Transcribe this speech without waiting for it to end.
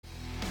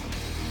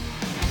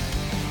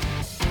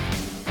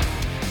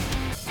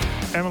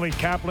Emily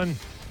Kaplan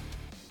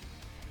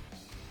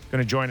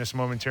going to join us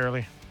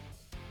momentarily.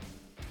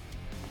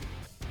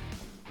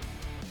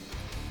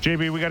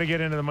 JB, we got to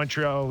get into the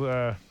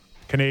Montreal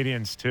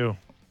Canadiens too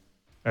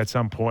at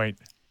some point.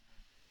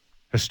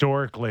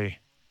 Historically,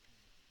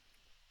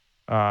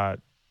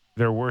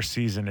 their worst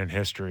season in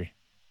history.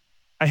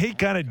 I hate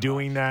kind of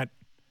doing that.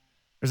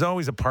 There's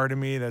always a part of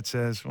me that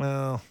says,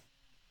 well,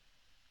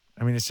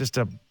 I mean, it's just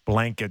a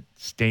blanket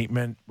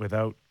statement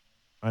without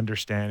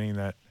understanding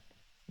that,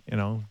 you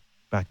know,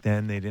 back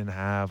then they didn't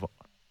have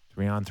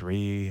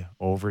 3-on-3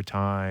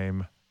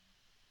 overtime,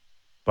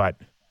 but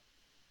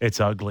it's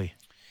ugly.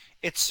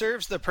 It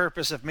serves the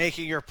purpose of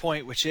making your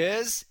point, which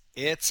is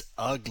it's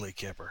ugly,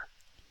 Kipper.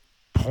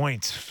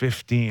 Points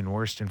 15,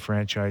 worst in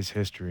franchise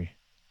history.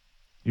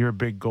 You're a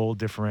big goal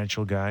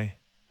differential guy.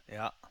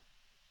 Yeah.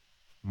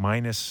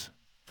 Minus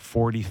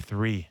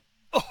 43.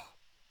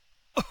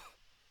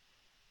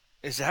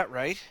 Is that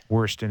right?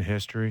 Worst in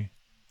history.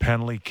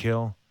 Penalty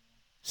kill,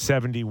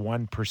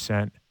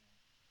 71%.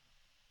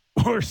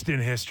 Worst in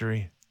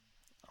history.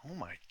 Oh,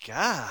 my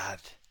God.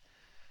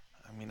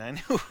 I mean, I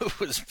knew it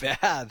was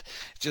bad.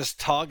 Just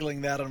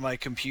toggling that on my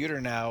computer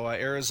now.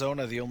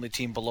 Arizona, the only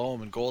team below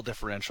them in goal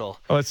differential.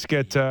 Let's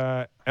get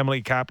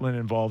Emily Kaplan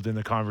involved in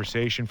the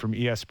conversation from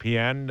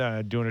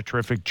ESPN, doing a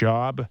terrific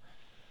job.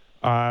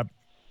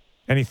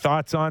 Any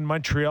thoughts on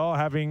Montreal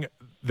having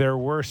their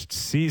worst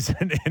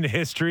season in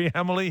history,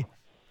 Emily?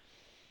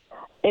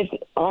 It's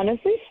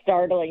honestly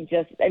startling.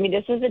 This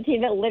was a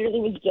team that literally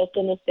was just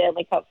in the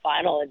Stanley Cup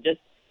final, and just,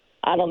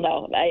 I don't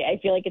know. I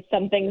feel like it's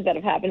some things that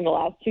have happened in the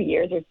last 2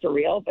 years are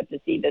surreal, but to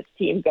see this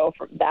team go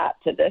from that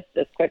to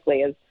this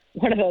quickly is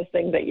one of those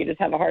things that you just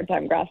have a hard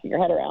time grasping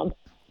your head around.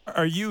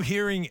 Are you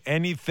hearing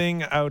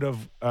anything out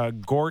of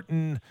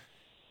Gorton?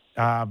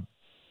 I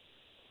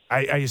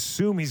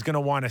assume he's going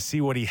to want to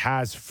see what he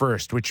has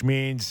first, which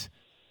means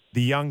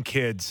the young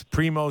kids.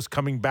 Primo's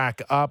coming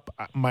back up.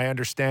 My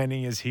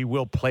understanding is he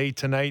will play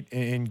tonight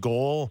in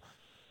goal.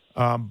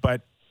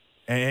 But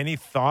any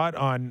thought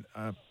on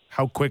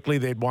how quickly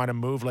they'd want to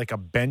move like a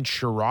Ben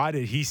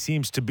Sherrod? He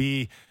seems to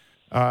be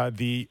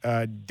the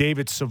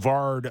David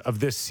Savard of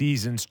this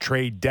season's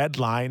trade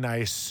deadline. I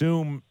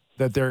assume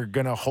that they're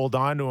going to hold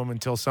on to him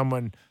until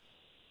someone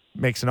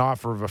makes an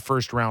offer of a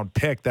first-round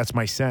pick. That's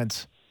my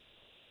sense.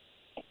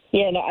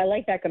 Yeah, no, I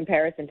like that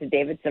comparison to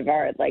David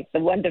Savard. Like the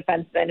one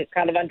defenseman is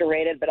kind of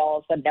underrated, but all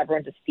of a sudden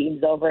everyone just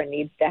steams over and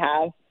needs to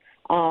have.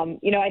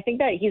 I think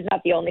that he's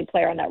not the only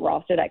player on that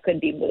roster that could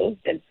be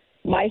moved. And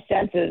my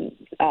sense is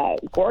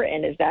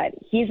Gorton is that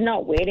he's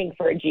not waiting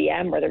for a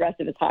GM or the rest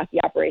of his hockey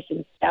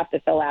operations staff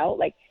to fill out.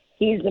 Like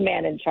he's the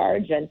man in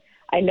charge. And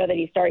I know that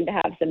he's starting to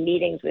have some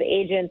meetings with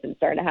agents and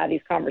starting to have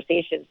these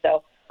conversations.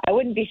 So I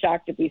wouldn't be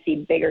shocked if we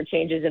see bigger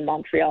changes in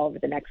Montreal over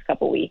the next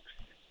couple of weeks.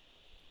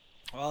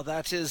 Well,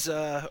 that is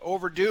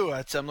overdue.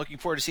 I'm looking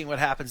forward to seeing what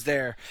happens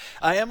there.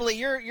 Emily,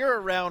 you're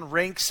around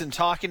rinks and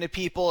talking to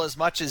people as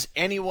much as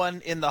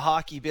anyone in the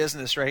hockey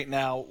business right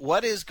now.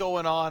 What is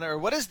going on, or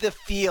what is the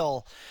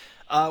feel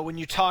when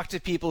you talk to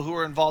people who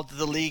are involved in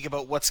the league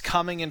about what's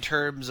coming in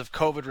terms of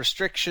COVID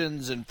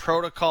restrictions and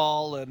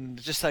protocol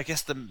and just, I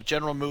guess, the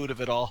general mood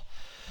of it all?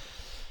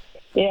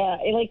 Yeah,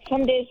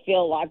 some days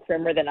feel a lot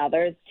grimmer than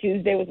others.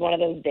 Tuesday was one of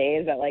those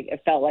days that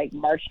it felt like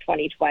March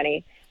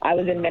 2020. I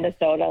was in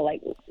Minnesota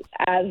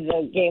as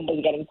the game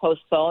was getting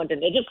postponed,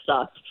 and it just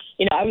sucked.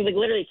 I was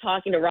literally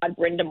talking to Rod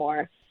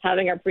Brindamore,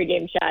 having our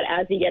pregame chat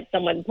as he gets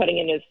someone putting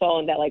in his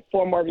phone that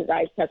 4 more of your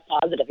guys test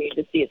positive, and you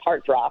just see his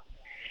heart drop.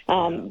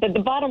 But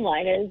the bottom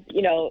line is,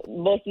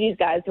 most of these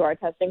guys who are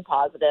testing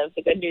positive,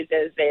 the good news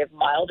is they have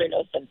mild or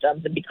no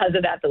symptoms, and because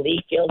of that, the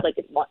league feels like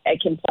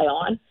it can play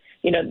on.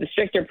 The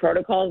stricter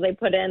protocols they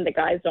put in, the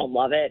guys don't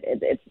love it.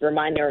 It's a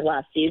reminder of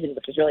last season,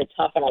 which was really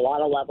tough on a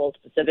lot of levels,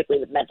 specifically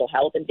with mental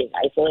health and being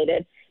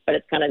isolated, but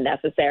it's kind of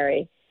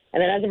necessary.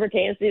 And then as it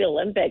pertains to the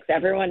Olympics,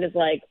 everyone is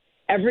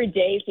every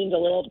day seems a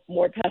little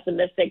more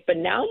pessimistic, but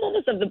now I'm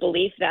almost of the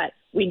belief that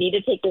we need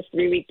to take this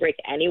 3-week break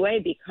anyway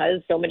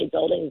because so many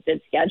buildings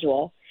did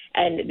schedule.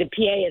 And the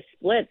PA is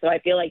split, so I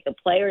feel like the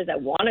players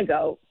that want to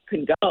go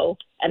can go,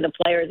 and the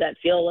players that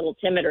feel a little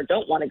timid or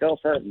don't want to go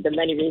for the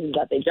many reasons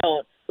that they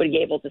don't would be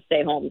able to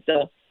stay home.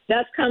 So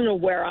that's kind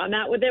of where I'm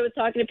at with it, with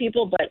talking to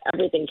people, but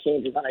everything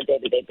changes on a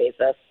day-to-day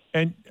basis.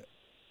 And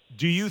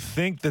do you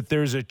think that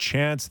there's a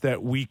chance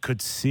that we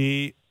could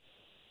see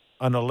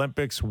an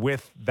Olympics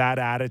with that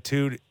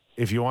attitude?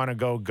 If you want to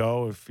go,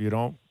 go. If you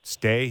don't,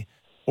 stay.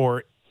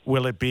 Or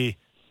will it be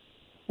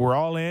we're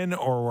all in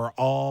or we're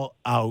all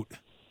out?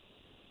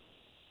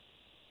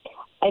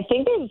 I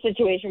think there's a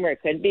situation where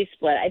it could be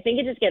split. I think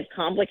it just gets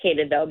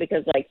complicated, though,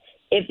 because,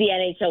 if the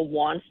NHL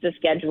wants to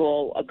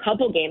schedule a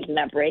couple games in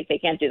that break, they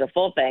can't do the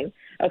full thing.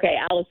 Okay,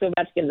 Alex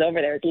Ovechkin's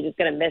over there. Is he just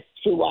going to miss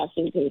 2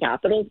 Washington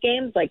Capitals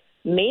games?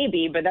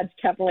 Maybe, but that's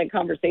definitely a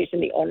conversation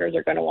the owners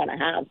are going to want to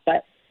have.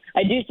 But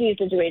I do see a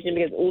situation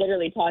because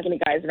literally talking to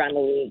guys around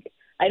the league,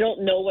 I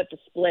don't know what the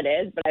split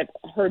is, but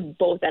I've heard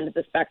both ends of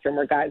the spectrum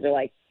where guys are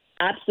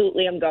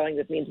absolutely I'm going.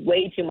 This means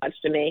way too much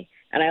to me.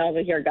 And I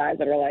also hear guys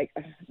that are like,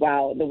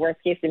 wow, the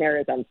worst case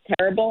scenario sounds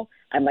terrible.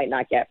 I might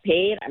not get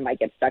paid. I might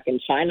get stuck in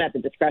China at the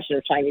discretion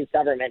of Chinese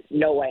government.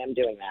 No way I'm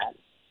doing that.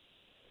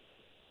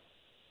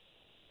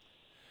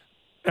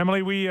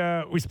 Emily, we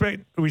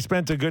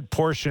spent a good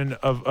portion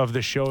of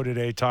the show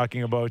today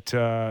talking about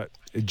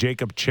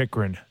Jakob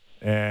Chychrun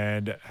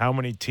and how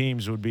many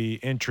teams would be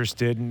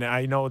interested. And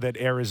I know that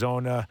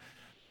Arizona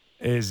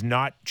is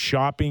not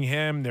shopping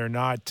him. They're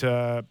not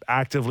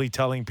actively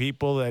telling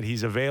people that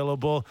he's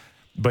available,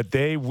 but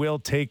they will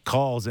take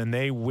calls and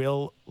they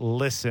will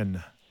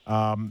listen.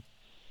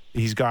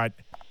 He's got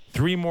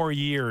 3 more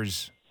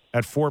years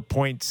at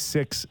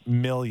 $4.6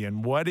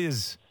 million. What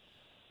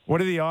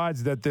are the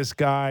odds that this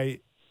guy,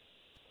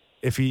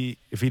 if he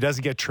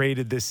doesn't get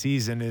traded this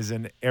season, is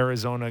an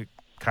Arizona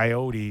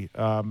Coyote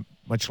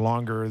much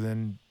longer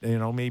than,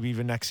 maybe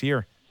even next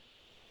year?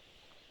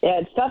 Yeah,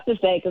 it's tough to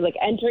say because,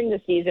 entering the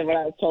season, what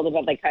I was told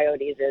about the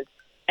Coyotes is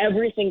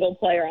every single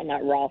player on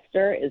that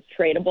roster is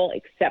tradable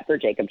except for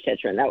Jakob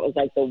Chychrun. That was,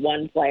 the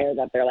one player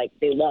that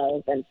they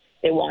love and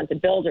they want to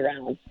build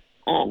around.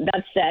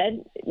 That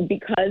said,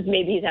 because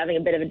maybe he's having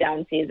a bit of a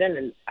down season,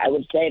 and I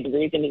would say the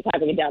reason he's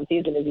having a down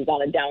season is he's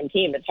on a down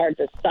team. It's hard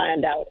to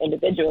stand out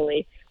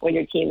individually when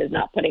your team is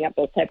not putting up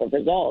those type of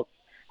results.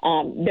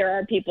 There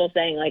are people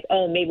saying,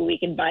 maybe we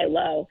can buy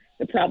low.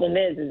 The problem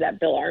is that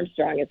Bill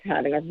Armstrong is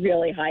having a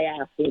really high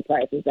asking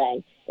price and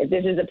saying, if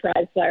this is a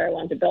prize player I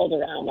want to build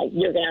around,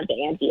 you're going to have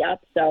to ante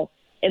up. So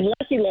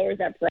unless he lowers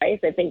that price,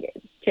 I think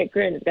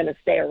Chychrun is going to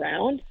stay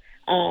around.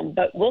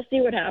 But we'll see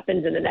what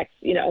happens in the next,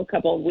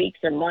 couple of weeks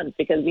or months,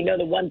 because we know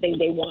the one thing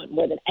they want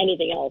more than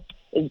anything else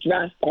is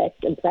draft picks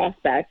and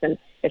prospects. And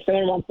if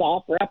someone wants to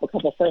offer up a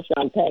couple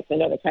first-round picks, I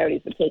know the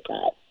Coyotes would take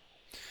that.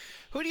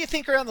 Who do you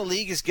think around the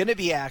league is going to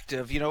be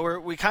active?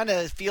 We kind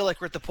of feel like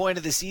we're at the point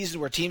of the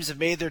season where teams have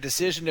made their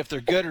decision if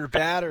they're good or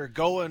bad or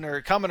going or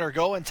coming or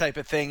going type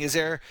of thing. Is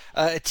there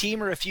a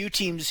team or a few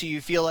teams who you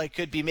feel like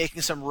could be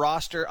making some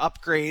roster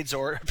upgrades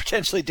or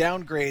potentially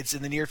downgrades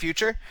in the near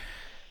future?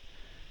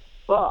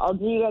 Well, I'll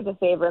do you guys a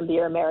favor and be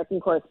your American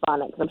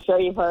correspondent, because I'm sure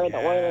you've heard the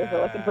Oilers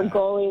are looking for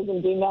goalies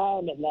and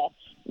D-men and the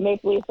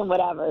Maple Leafs and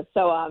whatever.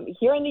 So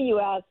here in the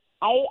U.S.,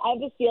 I have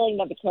this feeling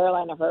that the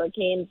Carolina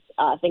Hurricanes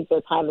think their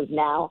time is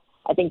now.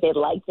 I think they'd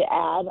like to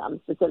add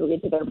specifically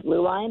to their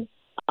blue line.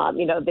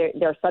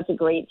 They're such a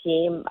great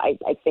team. I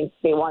think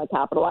they want to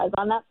capitalize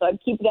on that. So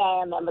I'd keep an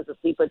eye on them as a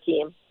sleeper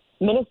team.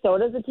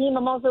 Minnesota's a team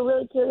I'm also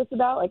really curious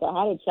about. I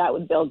had a chat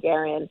with Bill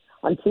Guerin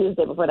on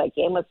Tuesday before that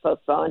game was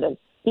postponed, and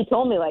he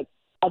told me,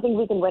 I think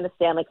we can win a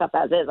Stanley Cup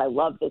as is. I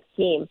love this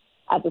team.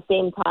 At the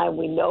same time,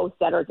 we know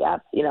center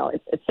depth.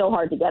 It's so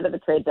hard to get at the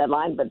trade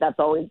deadline, but that's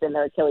always been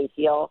their Achilles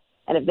heel.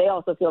 And if they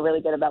also feel really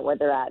good about where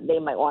they're at, they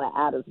might want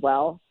to add as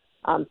well.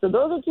 So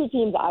those are 2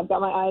 teams I've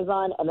got my eyes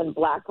on. And then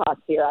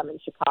Blackhawks here. I'm in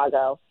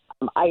Chicago.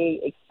 I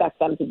expect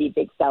them to be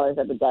big sellers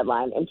at the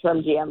deadline.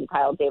 Interim GM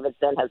Kyle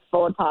Davidson has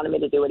full autonomy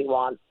to do what he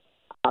wants.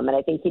 And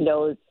I think he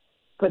knows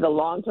for the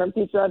long-term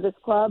future of this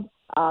club,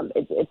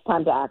 it's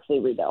time to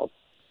actually rebuild.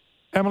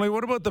 Emily,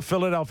 what about the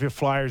Philadelphia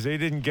Flyers? They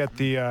didn't get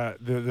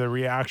the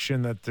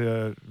reaction that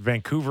the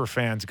Vancouver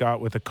fans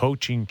got with the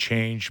coaching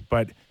change,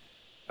 but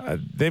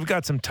they've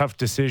got some tough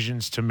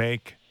decisions to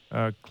make.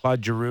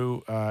 Claude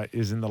Giroux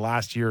is in the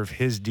last year of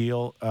his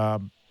deal.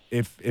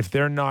 If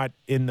they're not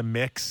in the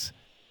mix,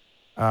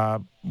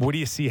 what do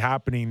you see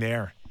happening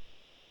there?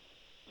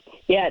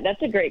 Yeah,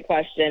 that's a great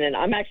question, and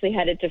I'm actually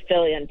headed to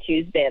Philly on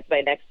Tuesday. It's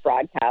my next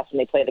broadcast when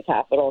they play the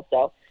Capitals,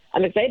 so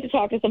I'm excited to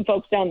talk to some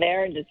folks down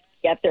there and just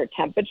get their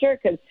temperature,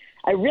 because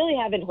I really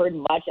haven't heard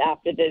much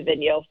after the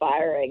Vigneault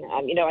firing.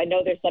 I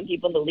know there's some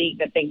people in the league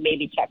that think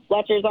maybe Chuck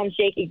Fletcher's on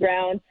shaky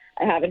ground.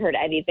 I haven't heard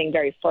anything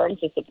very firm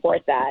to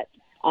support that.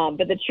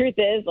 But the truth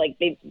is,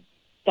 they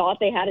thought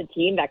they had a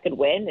team that could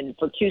win, and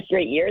for 2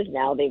 straight years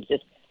now, they've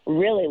just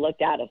really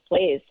looked out of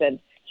place. And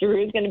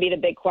Giroux's going to be the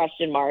big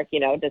question mark.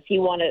 Does he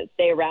want to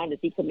stay around? Is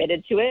he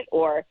committed to it?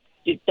 Or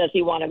does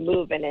he want to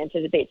move and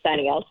anticipate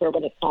signing elsewhere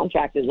when his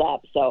contract is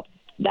up? So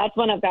that's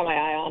one I've got my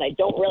eye on. I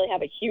don't really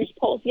have a huge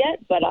pulse yet,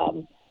 but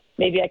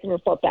maybe I can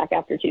report back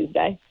after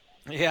Tuesday.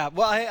 Yeah,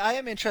 well, I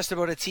am interested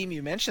about a team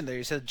you mentioned there.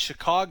 You said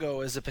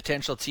Chicago is a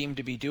potential team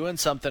to be doing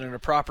something in a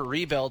proper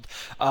rebuild.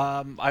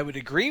 I would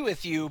agree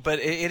with you, but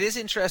it is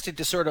interesting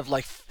to sort of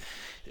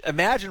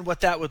imagine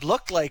what that would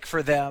look like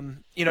for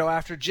them,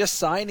 after just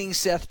signing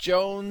Seth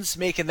Jones,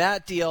 making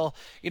that deal.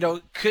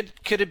 Could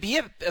it be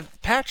a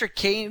Patrick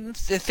Kane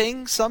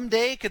thing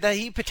someday? Could that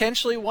he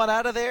potentially want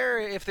out of there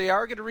if they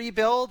are going to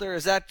rebuild, or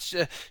is that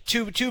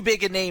too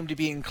big a name to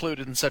be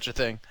included in such a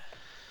thing?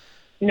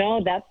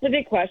 No, that's the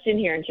big question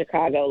here in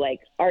Chicago.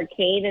 Are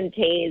Kane and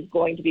Taves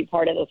going to be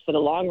part of this for the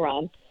long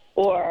run?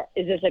 Or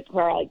is this a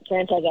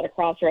franchise at a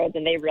crossroads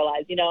and they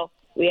realize,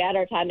 we had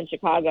our time in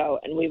Chicago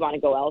and we want to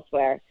go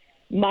elsewhere?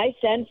 My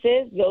sense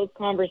is those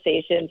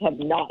conversations have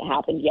not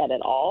happened yet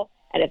at all.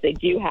 And if they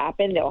do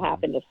happen, they'll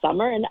happen this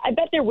summer. And I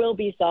bet there will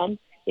be some,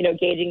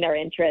 gauging their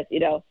interest.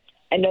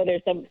 I know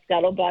there's some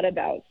scuttlebutt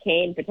about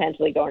Kane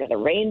potentially going to the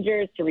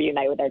Rangers to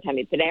reunite with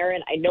Artemi Panarin.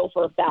 I know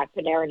for a fact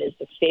Panarin is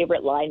the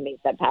favorite line mate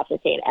that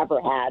Patrick Kane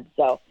ever had.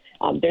 So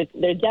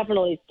there's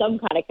definitely some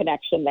kind of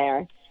connection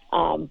there.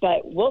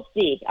 But we'll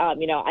see.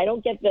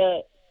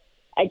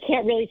 I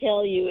can't really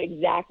tell you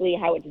exactly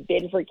how it's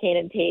been for Kane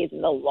and Toews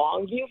in the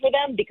long view for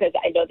them, because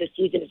I know this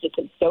season has just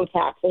been so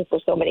taxing for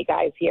so many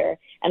guys here.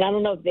 And I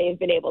don't know if they've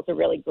been able to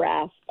really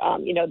grasp,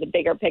 the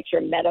bigger picture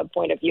meta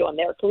point of view on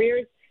their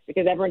careers,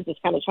 because everyone's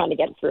just kind of trying to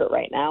get through it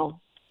right now.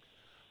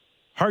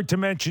 Hard to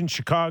mention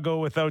Chicago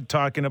without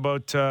talking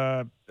about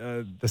the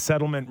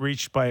settlement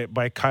reached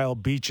by Kyle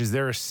Beach. Is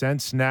there a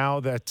sense now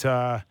that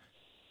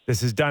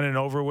this is done and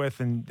over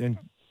with, and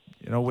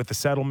with the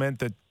settlement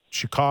that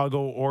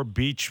Chicago or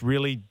Beach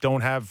really don't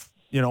have,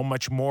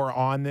 much more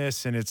on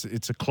this, and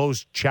it's a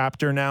closed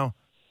chapter now?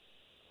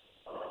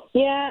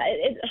 Yeah,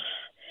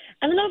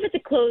 I don't know if it's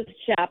a closed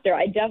chapter.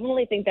 I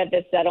definitely think that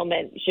this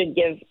settlement should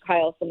give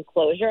Kyle some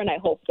closure, and I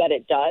hope that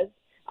it does,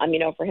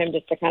 for him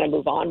just to kind of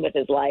move on with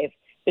his life.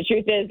 The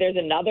truth is there's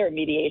another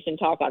mediation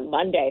talk on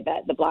Monday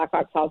that the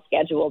Blackhawks have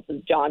scheduled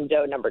with John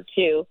Doe number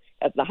 2.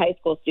 That's the high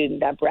school student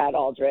that Brad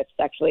Aldrich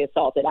sexually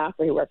assaulted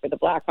after he worked for the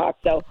Blackhawks.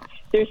 So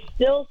there's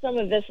still some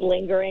of this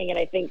lingering, and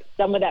I think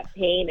some of that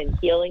pain and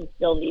healing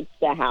still needs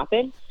to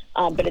happen.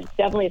 But it's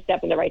definitely a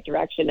step in the right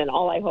direction, and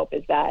all I hope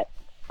is that,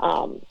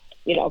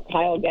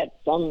 Kyle gets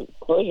some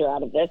closure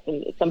out of this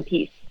and some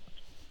peace.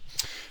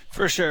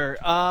 For sure.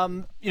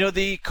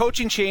 The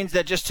coaching change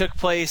that just took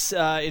place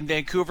in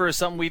Vancouver is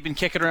something we've been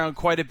kicking around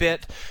quite a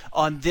bit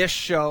on this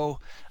show.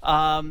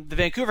 The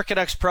Vancouver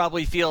Canucks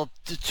probably feel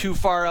too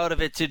far out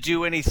of it to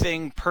do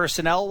anything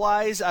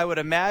personnel-wise, I would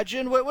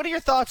imagine. What are your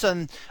thoughts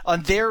on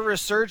their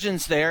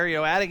resurgence there,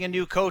 adding a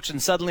new coach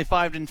and suddenly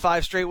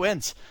 5 straight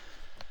wins?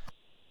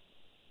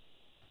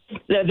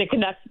 The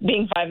Canucks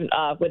being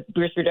 5 with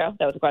Bruce Boudreau,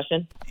 that was the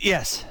question?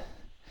 Yes.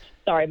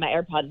 Sorry, my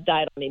AirPods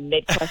died on me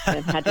mid-question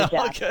and had to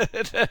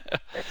jack.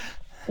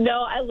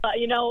 No,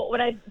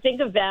 when I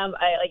think of them,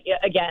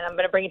 I'm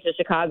going to bring it to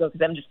Chicago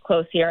because I'm just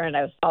close here and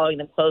I was following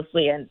them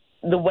closely. And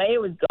the way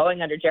it was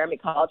going under Jeremy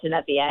Colleton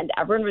at the end,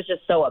 everyone was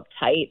just so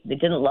uptight. They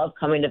didn't love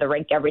coming to the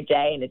rink every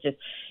day, and it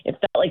felt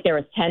like there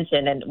was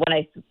tension. And when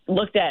I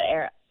looked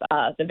at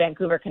the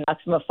Vancouver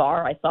Canucks from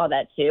afar, I saw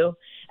that too.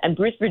 And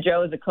Bruce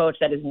Boudreau is a coach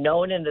that is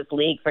known in this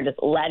league for just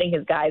letting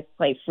his guys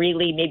play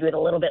freely, maybe with a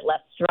little bit less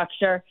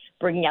structure,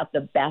 bringing out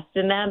the best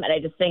in them. And I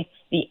just think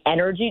the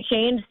energy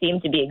change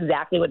seemed to be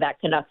exactly what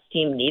that Canucks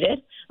team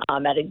needed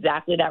at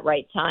exactly that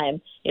right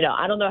time.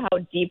 I don't know how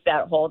deep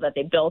that hole that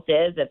they built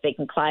is, if they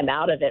can climb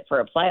out of it for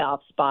a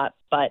playoff spot,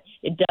 but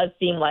it does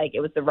seem like it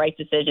was the right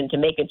decision to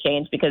make a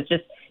change because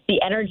just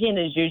the energy and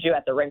the juju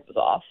at the rink was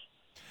off.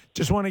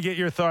 Just want to get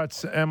your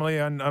thoughts, Emily,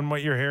 on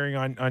what you're hearing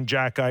on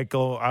Jack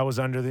Eichel. I was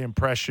under the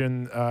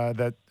impression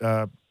that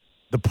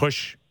the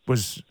push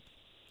was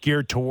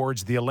geared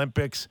towards the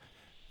Olympics.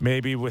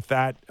 Maybe with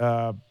that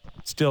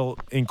still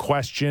in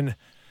question,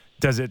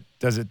 does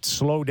it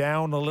slow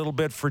down a little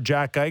bit for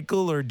Jack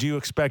Eichel, or do you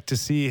expect to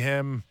see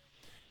him,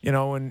 in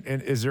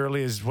as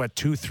early as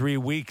 2-3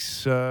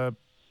 weeks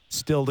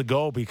still to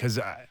go? Because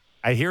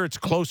I hear it's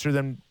closer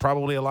than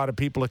probably a lot of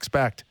people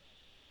expect.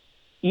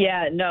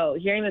 Yeah, no,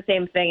 hearing the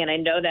same thing. And I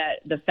know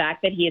that the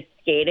fact that he is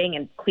skating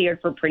and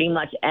cleared for pretty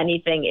much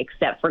anything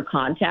except for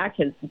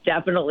contact has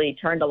definitely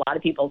turned a lot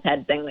of people's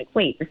heads saying,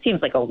 wait, this seems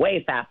like a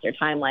way faster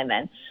timeline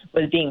than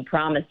was being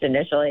promised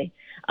initially.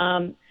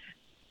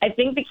 I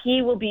think the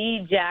key will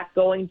be Jack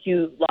going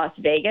to Las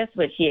Vegas,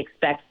 which he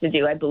expects to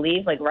do, I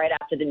believe, right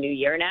after the new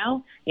year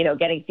now,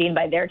 getting seen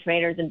by their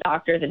trainers and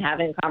doctors and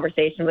having a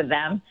conversation with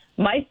them.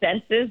 My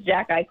sense is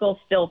Jack Eichel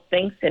still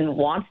thinks and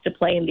wants to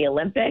play in the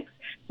Olympics,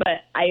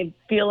 but I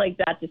feel like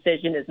that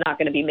decision is not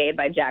going to be made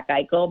by Jack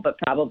Eichel, but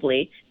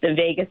probably the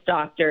Vegas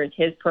doctors,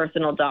 his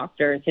personal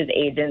doctors, his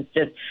agents,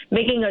 just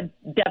making a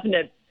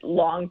definite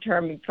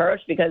long-term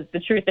approach, because the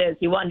truth is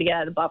he wanted to get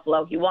out of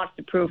Buffalo. He wants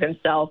to prove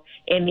himself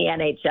in the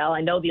NHL. I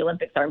know the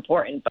Olympics are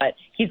important, but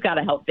he's got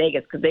to help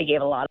Vegas because they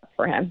gave a lot up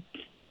for him.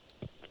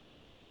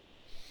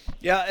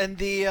 Yeah, and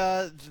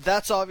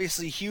that's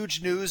obviously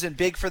huge news and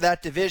big for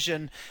that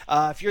division.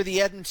 If you're the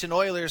Edmonton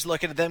Oilers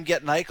looking at them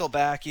getting Eichel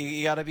back,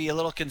 you got to be a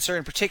little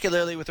concerned,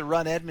 particularly with the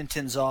run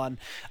Edmonton's on.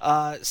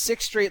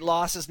 6 straight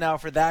losses now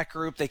for that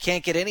group. They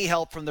can't get any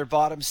help from their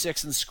bottom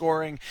 6 in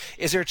scoring.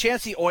 Is there a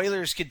chance the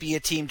Oilers could be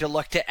a team to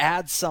look to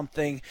add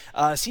something?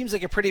 Seems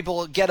like a pretty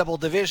gettable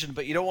division,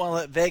 but you don't want to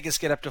let Vegas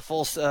get up to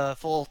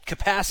full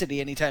capacity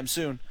anytime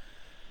soon.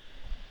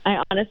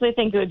 I honestly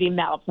think it would be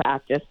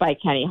malpractice by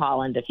Kenny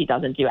Holland if he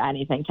doesn't do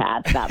anything to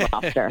add to that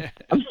roster.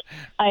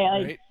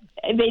 Right.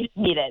 They just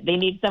need it. They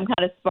need some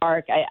kind of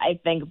spark. I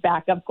think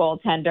backup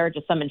goaltender,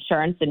 just some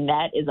insurance in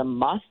net is a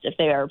must if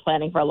they are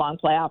planning for a long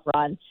playoff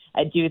run.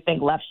 I do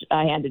think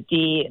left-handed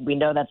D, we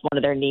know that's one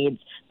of their needs.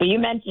 But you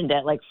mentioned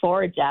it,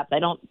 forward depth. I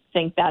don't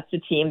think that's a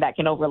team that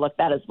can overlook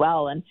that as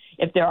well. And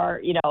if there are,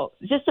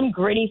 just some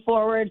gritty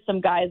forwards, some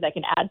guys that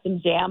can add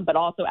some jam, but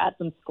also add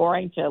some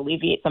scoring to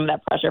alleviate some of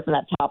that pressure from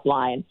that top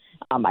line,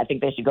 I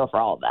think they should go for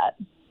all of that.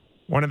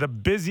 One of the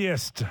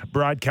busiest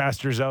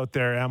broadcasters out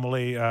there,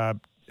 Emily.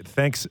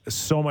 Thanks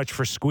so much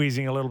for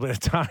squeezing a little bit of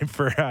time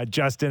for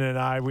Justin and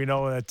I. We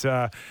know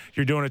that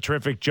you're doing a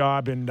terrific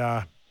job in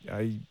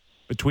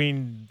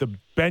between the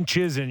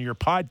benches and your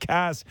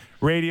podcast,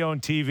 radio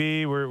and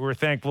TV. We're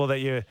thankful that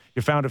you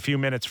found a few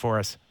minutes for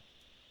us.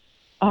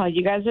 Oh,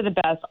 you guys are the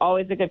best.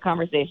 Always a good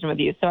conversation with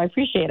you, so I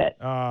appreciate it.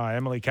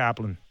 Emily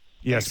Kaplan,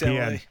 Thanks,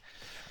 ESPN.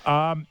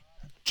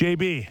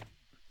 JB.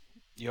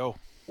 Yo.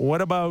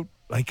 What about,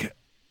 like,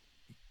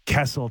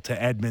 Kessel to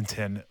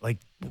Edmonton? Like,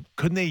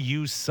 couldn't they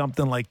use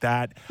something like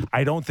that?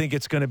 I don't think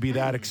it's going to be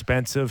that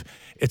expensive.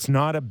 It's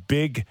not a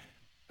big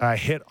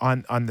hit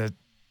on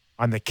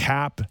the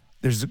cap.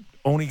 There's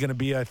only going to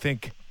be, I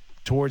think,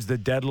 towards the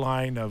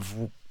deadline of,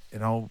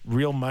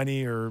 real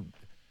money, or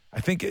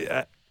I think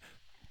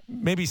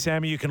maybe,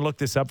 Sammy, you can look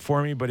this up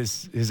for me, but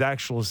his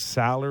actual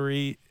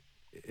salary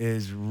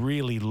is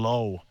really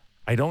low.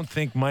 I don't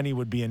think money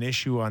would be an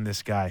issue on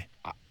this guy.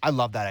 I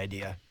love that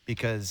idea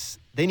because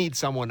they need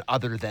someone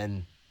other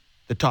than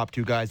the top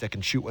two guys that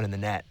can shoot one in the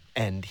net,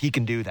 and he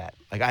can do that.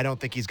 Like, I don't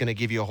think he's going to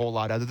give you a whole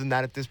lot other than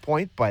that at this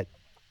point, but,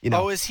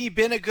 Oh, has he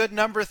been a good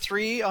number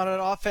 3 on an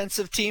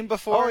offensive team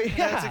before? Oh, yeah.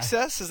 Had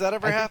success? Has that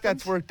ever I happened? think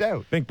that's worked out.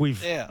 I think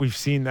we've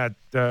seen that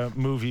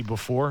movie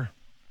before.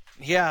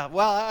 Yeah,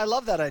 well, I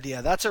love that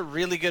idea. That's a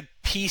really good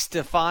piece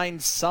to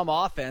find some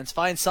offense,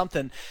 find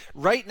something.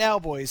 Right now,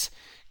 boys,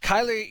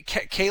 Kyler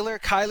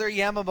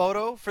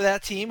Yamamoto for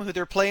that team, who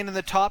they're playing in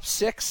the top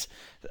 6.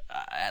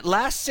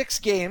 Last 6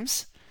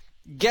 games,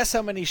 guess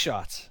how many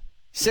shots?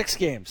 6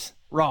 games.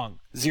 Wrong.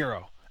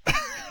 0.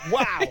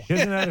 Wow.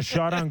 Isn't that a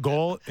shot on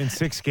goal in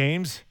 6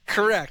 games?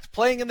 Correct.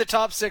 Playing in the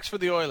top 6 for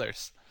the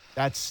Oilers.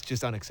 That's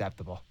just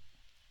unacceptable.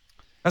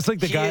 That's like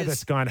the He guy is-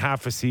 that's gone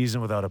half a season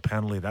without a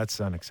penalty.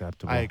 That's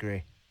unacceptable. I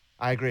agree.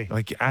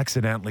 Like, you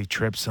accidentally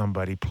trip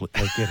somebody.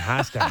 Like, it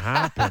has to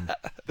happen.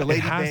 The Lady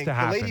it has Bing, to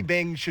happen. the Lady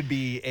Bing should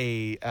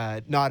be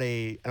not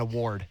an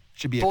award.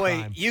 Should be a Boy,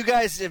 crime. you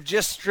guys have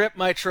just stripped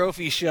my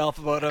trophy shelf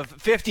about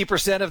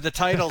 50% of the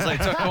titles I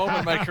took home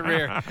in my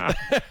career.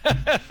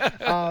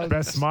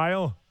 Best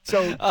smile?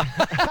 So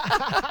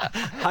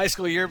High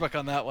school yearbook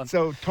on that one.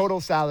 so total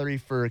salary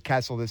for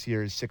Kessel this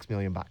year is $6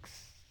 million.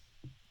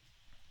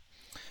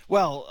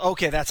 Well,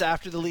 okay, that's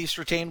after the Leafs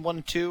retained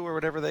 1-2 or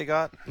whatever they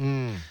got.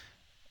 There's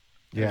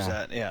Yeah.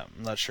 that. Yeah,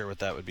 I'm not sure what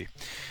that would be.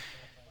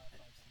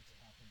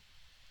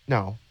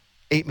 No,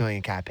 $8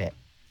 million cap hit.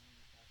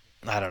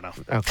 I don't know.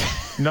 Okay.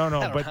 No,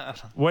 but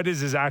what is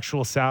his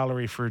actual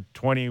salary for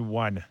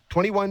 21?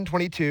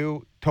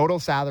 21-22, total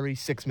salary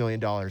 $6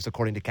 million,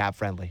 according to Cap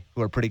Friendly,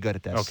 who are pretty good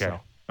at this. Okay. So,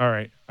 All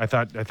right. I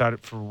thought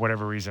it, for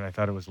whatever reason, I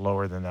thought it was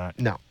lower than that.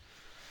 no.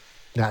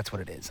 That's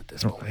what it is at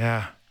this point.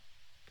 Yeah.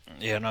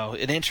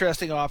 An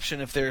interesting option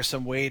if there's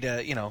some way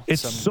to,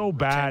 It's some so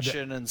bad.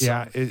 retention and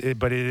Yeah, some-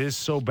 but it is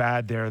so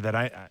bad there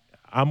that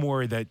I'm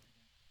worried that,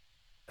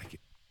 like,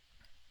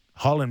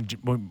 Holland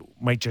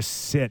might just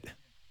sit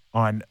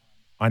on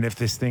if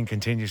this thing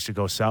continues to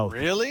go south.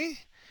 Really?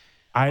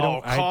 I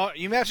don't.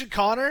 You imagine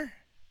Connor?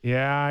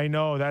 Yeah, I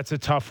know. That's a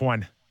tough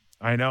one.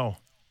 I know.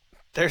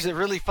 There's a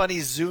really funny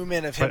zoom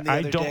in of him But the I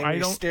other don't- day. I where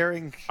he's don't-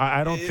 staring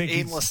I don't think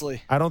he's-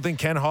 aimlessly. I don't think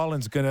Ken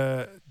Holland's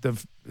gonna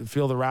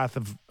feel the wrath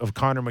of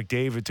Connor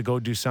McDavid to go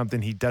do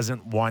something he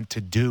doesn't want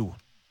to do.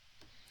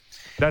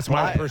 That's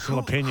my personal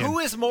opinion. Who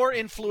is more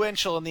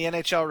influential in the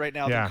NHL right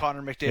now Yeah. than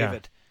Connor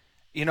McDavid?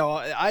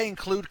 I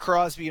include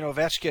Crosby and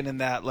Ovechkin in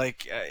that.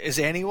 Like, is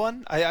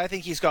anyone? I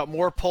think he's got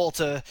more pull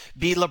to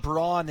be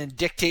LeBron and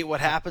dictate what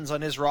happens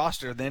on his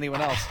roster than anyone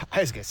else.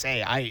 I was going to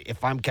say,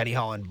 if I'm Kenny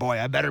Holland, boy,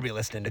 I better be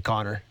listening to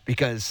Connor,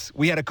 because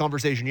we had a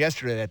conversation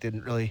yesterday that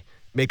didn't really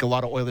make a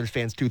lot of Oilers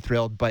fans too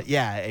thrilled. But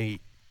yeah,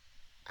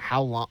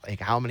 how long? Like,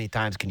 how many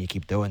times can you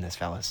keep doing this,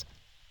 fellas?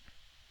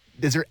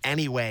 Is there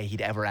any way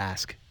he'd ever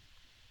ask?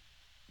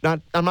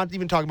 I'm not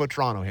even talking about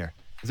Toronto here.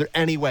 Is there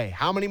any way?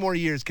 How many more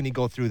years can he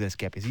go through this,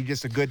 Kip? Is he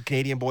just a good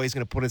Canadian boy who's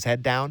going to put his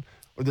head down? Or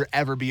would there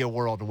ever be a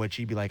world in which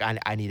he'd be like,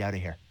 I need out of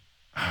here?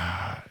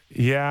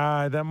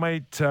 Yeah, that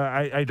might.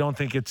 I don't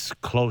think it's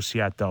close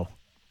yet, though.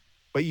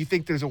 But you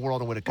think there's a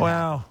world in which it could happen?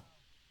 Well,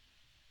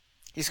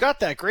 He's got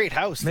that great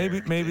house. Maybe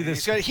there. this-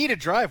 He's got a heated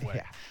driveway.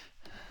 Yeah.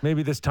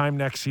 maybe this time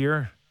next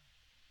year.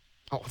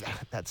 Oh,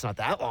 that's not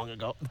that long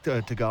ago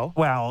to go.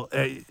 Well,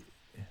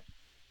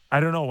 I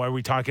don't know. Are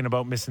we talking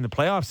about missing the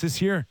playoffs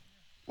this year?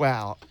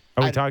 Well,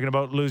 Are we talking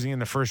about losing in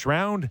the first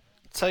round?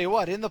 Tell you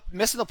what,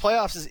 missing the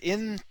playoffs is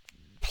in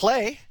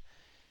play.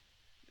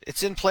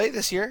 It's in play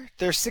this year.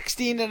 They're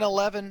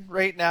 16-11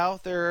 right now.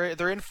 They're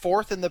in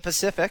 4th in the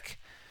Pacific.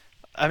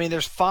 I mean,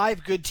 there's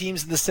 5 good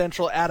teams in the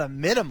Central at a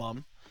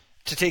minimum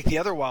to take the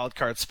other wild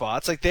card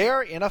spots. Like, they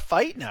are in a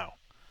fight now.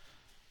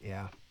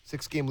 yeah,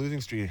 6-game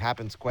losing streak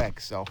happens quick.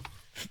 So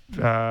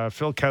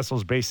Phil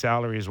Kessel's base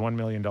salary is $1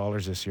 million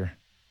this year.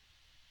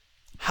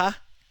 Huh?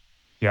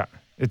 Yeah,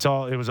 it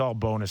was all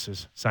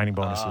bonuses, signing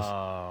bonuses.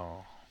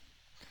 Oh.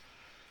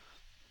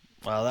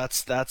 Well,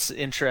 that's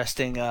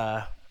interesting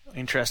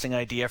Interesting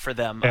idea for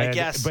them. I And-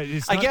 guess. but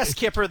it's I not- guess it's-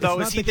 Kipper it's though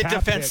not is he the the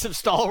cap defensive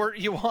stalwart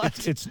you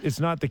want? It's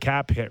not the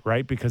cap hit,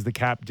 right? Because the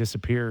cap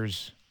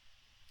disappears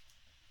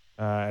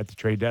at the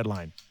trade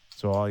deadline.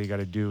 So all you got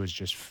to do is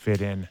just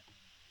fit in.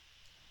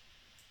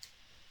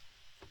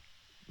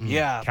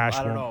 Yeah, Cash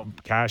I don't won't-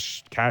 know.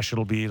 Cash.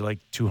 It'll be like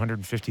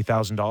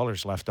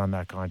 $250,000 left on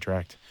that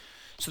contract.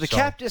 So the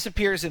cap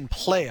disappears in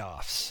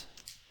playoffs.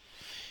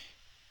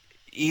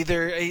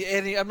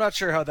 And I'm not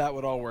sure how that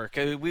would all work.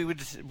 I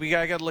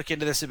got to look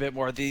into this a bit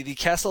more. The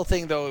Kessel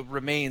thing though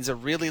remains a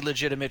really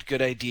legitimate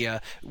good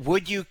idea.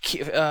 Would you,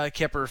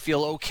 Kipper,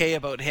 feel okay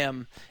about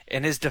him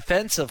and his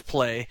defensive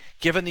play,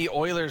 given the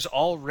Oilers'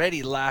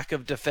 already lack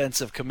of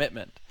defensive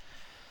commitment?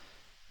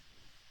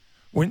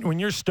 When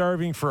you're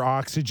starving for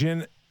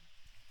oxygen,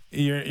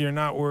 you're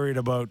not worried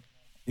about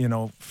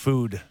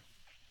food.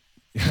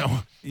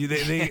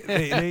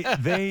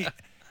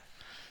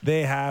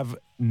 They have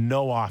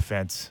no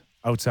offense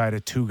outside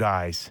of two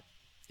guys.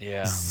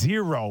 Yeah.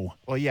 Zero.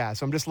 Well, yeah.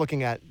 So I'm just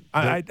looking at.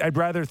 I'd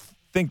rather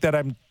think that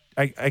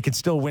I could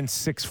still win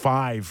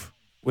 6-5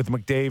 with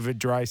McDavid,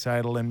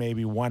 Draisaitl, and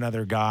maybe one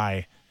other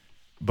guy,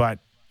 but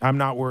I'm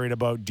not worried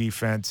about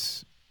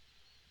defense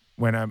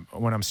when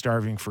I'm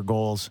starving for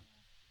goals.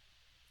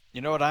 You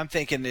know what I'm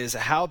thinking is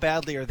how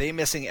badly are they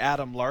missing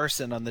Adam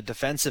Larson on the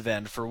defensive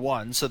end for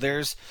one? So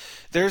there's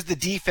the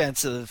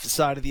defensive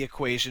side of the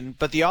equation,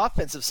 but the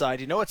offensive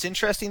side, you know what's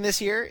interesting this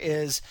year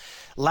is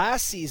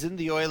last season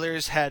the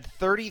Oilers had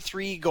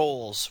 33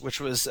 goals, which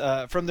was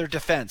from their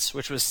defense,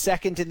 which was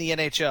second in the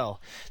NHL.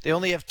 They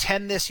only have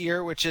 10 this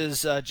year, which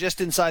is just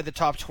inside the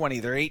top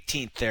 20. They're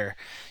 18th there.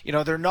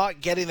 They're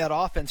not getting that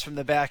offense from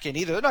the back end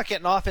either. They're not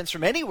getting offense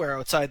from anywhere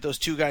outside those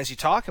two guys you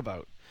talk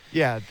about.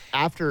 Yeah,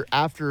 after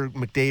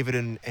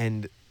McDavid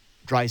and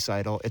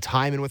Draisaitl, it's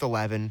Hyman with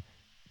 11.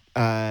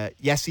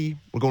 Yessi,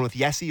 we're going with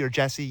Yessi or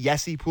Jesse.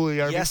 Yessi,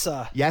 Puljujärvi.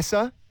 Yessa.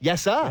 Yessa?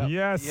 Yessa?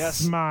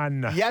 Yes,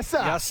 man.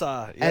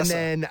 Yessa.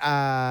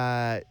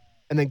 Yessa.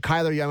 And then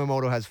Kyler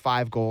Yamamoto has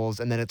 5 goals,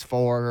 and then it's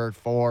 4,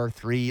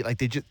 3.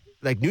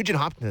 Nugent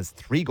Hopkins has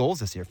 3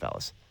 goals this year,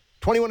 fellas.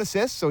 21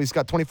 assists, so he's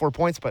got 24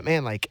 points. But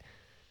man,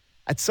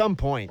 at some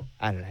point,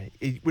 I don't know.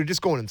 We're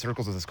just going in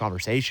circles with this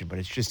conversation, but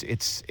it's just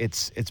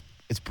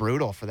it's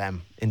brutal for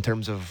them in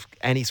terms of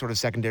any sort of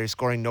secondary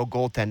scoring, no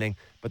goaltending.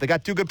 But they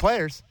got 2 good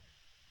players,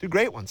 2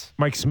 great ones.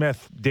 Mike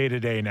Smith,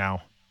 day-to-day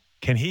now.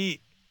 Can he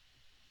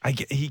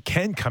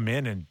can come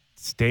in and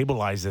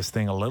stabilize this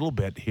thing a little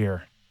bit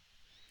here.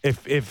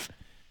 If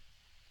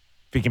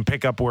he can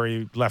pick up where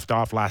he left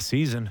off last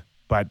season,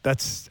 but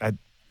that's at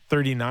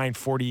 39,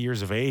 40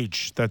 years of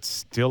age. That's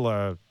still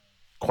a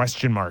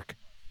question mark.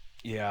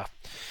 Yeah.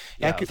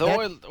 That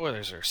The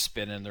Oilers are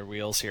spinning their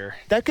wheels here.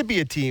 That could be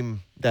a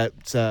team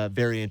that's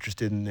very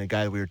interested in the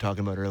guy that we were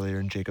talking about earlier,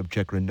 in Jacob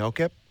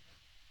Chikrin-Nokip.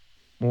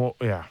 Well,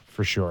 yeah,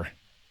 for sure.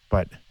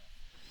 But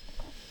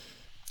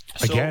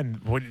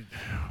again,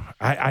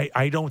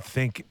 I don't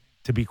think,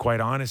 to be quite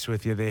honest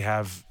with you, they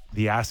have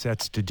the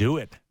assets to do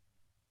it.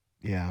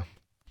 Yeah.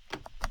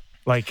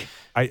 Like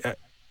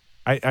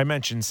I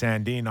mentioned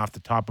Sandin off the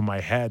top of my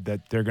head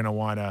that they're going to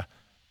want a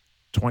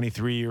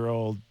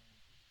 23-year-old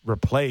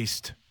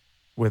replaced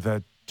with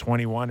a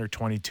 21 or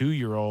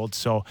 22-year-old.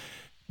 So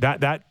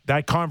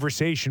that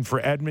conversation for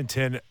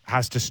Edmonton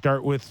has to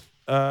start with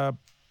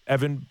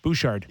Evan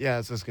Bouchard. Yeah,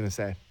 that's what I was going to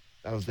say.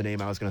 That was the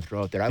name I was going to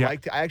throw out there. I Yeah.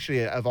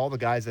 actually, of all the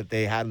guys that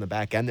they had in the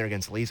back end there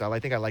against Leafs, I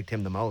think I liked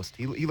him the most.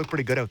 He looked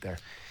pretty good out there.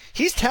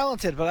 He's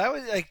talented,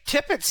 but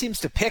Tippett seems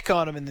to pick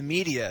on him in the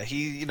media.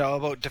 He,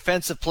 about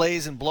defensive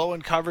plays and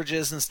blowing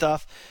coverages and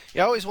stuff.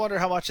 You always wonder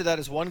how much of that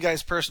is one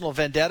guy's personal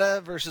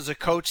vendetta versus a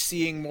coach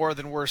seeing more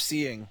than we're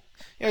seeing.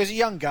 He's a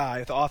young guy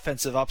with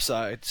offensive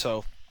upside,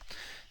 so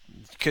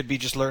could be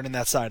just learning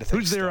that side of things.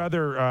 Who's their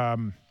other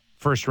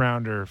first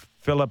rounder?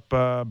 Philip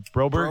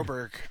Broberg?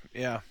 Broberg,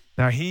 yeah.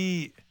 Now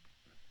I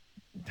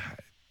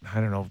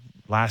don't know,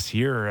 last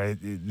year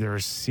there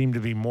seemed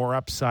to be more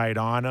upside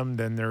on him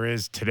than there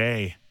is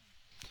today.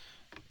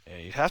 Yeah,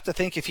 you'd have to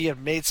think if he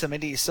had made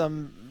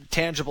some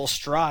tangible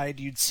stride,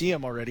 you'd see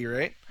him already,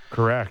 right?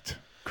 Correct.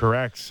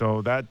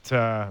 So that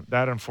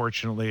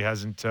unfortunately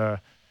hasn't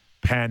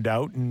panned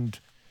out, and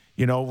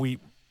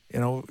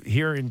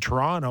here in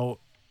Toronto,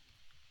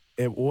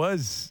 it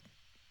was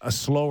a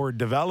slower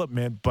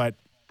development, but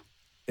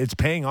it's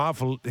paying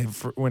off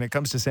when it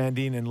comes to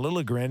Sandin and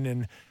Liljegren.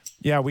 And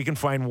yeah, we can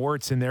find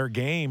warts in their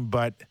game,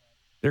 but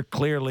they're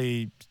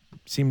clearly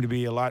seem to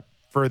be a lot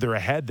further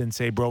ahead than,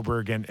 say,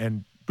 Broberg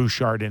and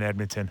Bouchard in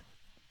Edmonton.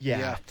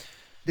 Yeah.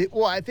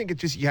 Well, I think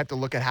it's just you have to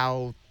look at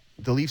how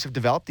the Leafs have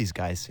developed these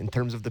guys in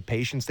terms of the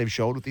patience they've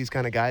showed with these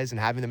kind of guys and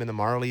having them in the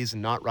Marlies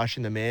and not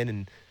rushing them in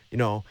and,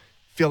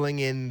 filling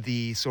in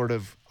the sort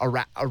of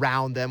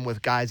around them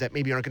with guys that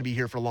maybe aren't going to be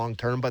here for long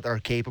term, but are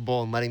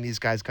capable, and letting these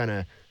guys kind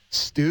of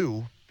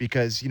stew,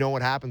 because you know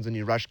what happens when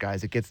you rush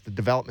guys. The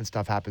development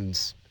stuff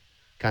happens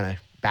kind of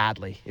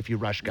badly if you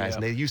rush guys. Yeah.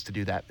 And they used to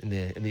do that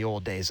in the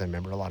old days. I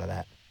remember a lot of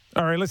that.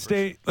 All right, let's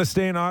stay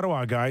in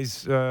Ottawa,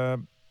 guys, for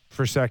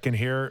a second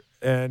here.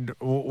 And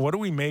what do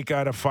we make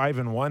out of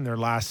 5-1 their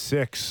last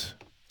 6?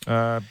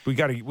 We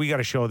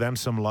gotta show them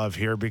some love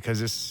here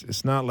because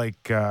it's not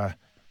like they're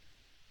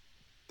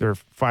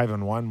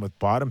 5-1 with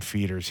bottom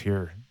feeders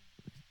here.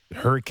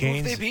 Who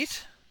they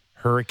beat?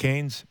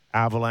 Hurricanes,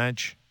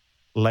 Avalanche,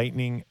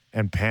 Lightning,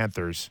 and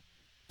Panthers.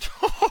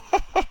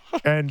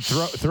 And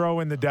throw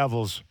in the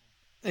Devils.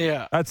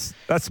 Yeah, that's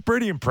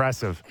pretty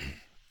impressive.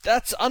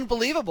 That's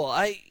unbelievable.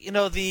 And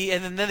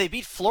then they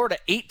beat Florida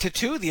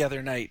 8-2 the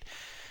other night.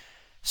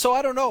 So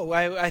I don't know.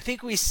 I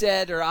think we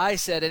said, or I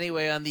said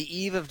anyway, on the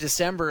eve of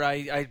December,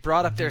 I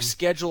brought up their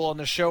schedule on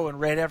the show and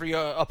read every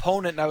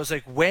opponent, and I was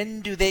like,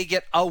 when do they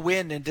get a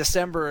win in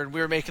December? And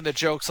we were making the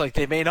jokes like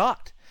they may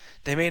not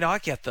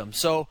get them.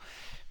 So,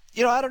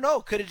 I don't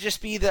know. Could it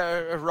just be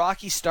a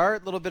rocky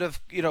start, a little bit of,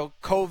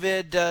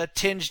 COVID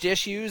tinged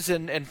issues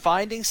and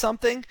finding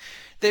something?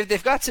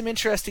 They've got some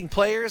interesting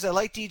players. I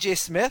like DJ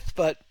Smith,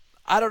 but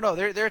I don't know.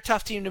 They're a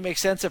tough team to make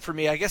sense of for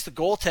me. I guess the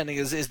goaltending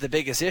is the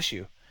biggest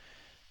issue.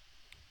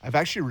 I've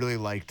actually really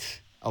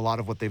liked a lot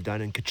of what they've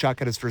done. And Tkachuk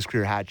had his first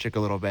career hat trick a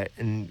little bit.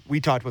 And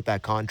we talked about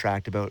that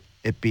contract, about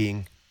it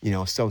being,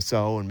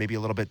 so-so and maybe a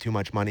little bit too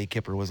much money.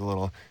 Kipper was a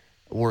little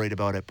worried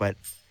about it. But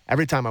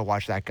every time I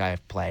watch that guy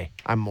play,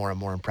 I'm more and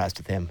more impressed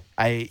with him.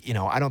 I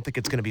don't think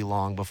it's going to be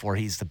long before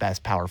he's the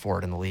best power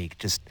forward in the league.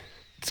 It's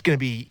going to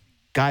be,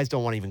 guys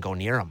don't want to even go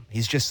near him.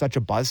 He's just such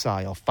a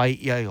buzzsaw. He'll fight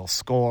you. He'll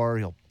score.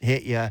 He'll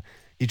hit you.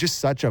 He's just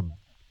such a,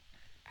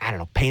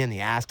 pain in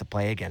the ass to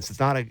play against. It's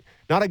not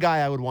a guy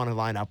I would want to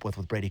line up with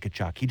Brady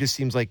Tkachuk. He just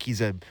seems like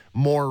he's a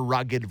more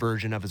rugged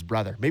version of his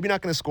brother. Maybe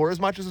not going to score as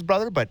much as his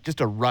brother, but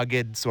just a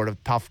rugged, sort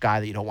of tough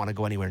guy that you don't want to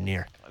go anywhere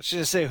near. I was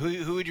just say,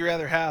 who would you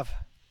rather have?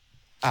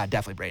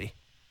 Definitely Brady.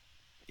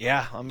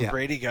 Yeah, I'm a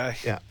Brady guy.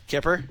 Yeah.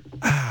 Kipper?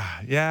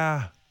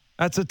 Yeah.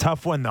 That's a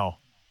tough one, though.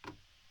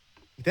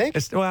 You think?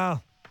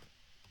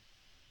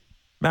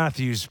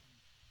 Matthews,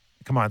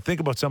 come on, think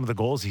about some of the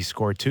goals he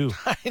scored, too,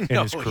 in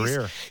his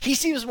career. He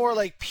seems more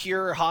like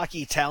pure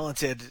hockey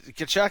talented.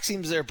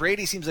 Tkachuk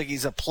Brady seems like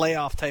he's a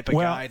playoff type of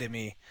guy to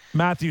me.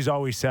 Matthews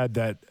always said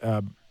that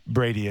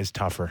Brady is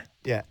tougher.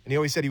 Yeah, and he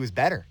always said he was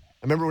better.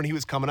 I remember when he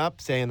was coming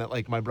up saying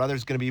that, my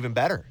brother's going to be even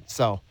better.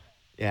 So,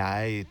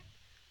 yeah,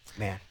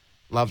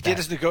 love that. He did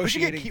his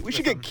negotiating. We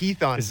should get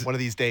Keith on one of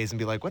these days and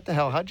be like, what the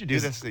hell? How'd you do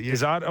this?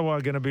 Is Ottawa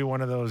going to be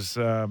one of those,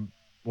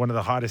 one of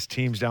the hottest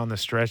teams down the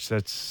stretch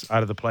that's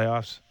out of the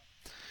playoffs?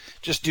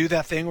 Just do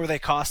that thing where they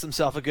cost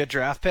themselves a good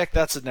draft pick.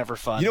 That's never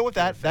fun. You know what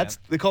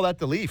they call that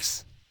the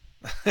Leafs.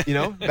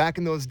 Back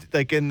in those,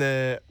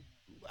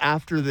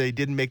 after they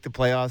didn't make the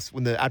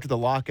playoffs, after the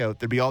lockout,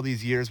 there'd be all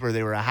these years where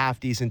they were a half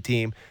decent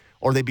team,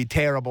 or they'd be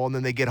terrible, and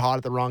then they get hot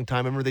at the wrong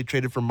time. Remember they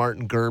traded for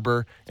Martin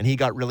Gerber, and he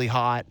got really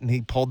hot, and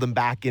he pulled them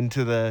back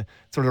into the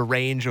sort of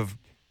range of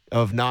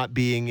not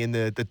being in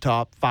the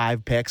top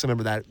 5 picks. I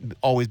remember that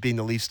always being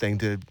the Leafs thing,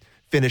 to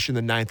finish in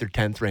the 9th or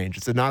 10th range.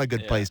 It's not a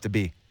good place to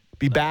be.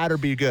 Be bad or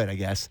be good, I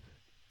guess.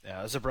 Yeah,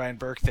 it was a Brian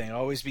Burke thing.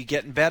 Always be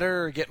getting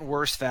better or getting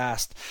worse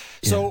fast.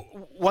 So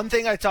one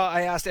thing I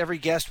asked every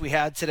guest we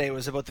had today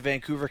was about the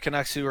Vancouver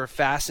Canucks, who are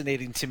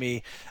fascinating to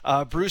me.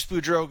 Bruce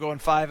Boudreau going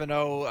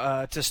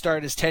 5-0 to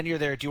start his tenure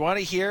there. Do you want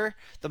to hear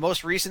the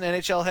most recent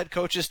NHL head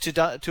coaches to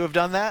have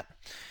done that?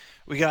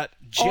 We got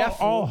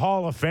Jeff. All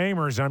Hall of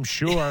Famers, I'm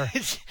sure.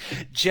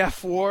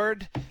 Jeff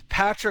Ward,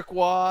 Patrick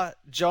Waugh,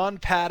 John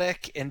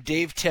Paddock, and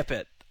Dave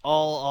Tippett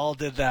all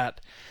did that.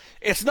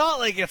 It's not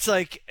like it's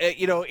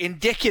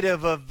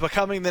indicative of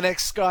becoming the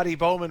next Scotty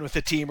Bowman with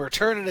the team or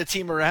turning a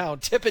team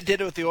around. Tippett did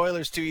it with the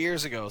Oilers 2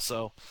 years ago,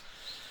 so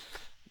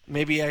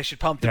maybe I should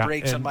pump the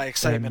brakes on my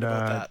excitement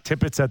about that.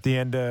 Tippett's at the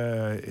end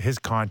of his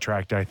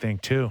contract, I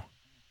think, too.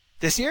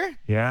 This year?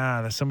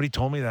 Yeah, somebody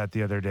told me that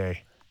the other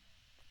day.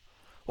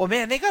 Well,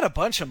 man, they got a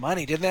bunch of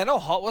money, didn't they? I know,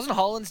 wasn't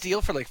Holland's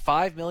deal for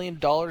 $5 million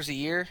a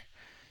year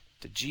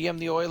to GM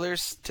the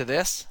Oilers to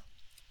this?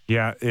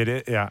 Yeah, it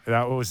is. Yeah,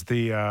 that was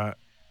the.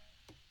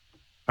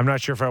 I'm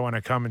not sure if I want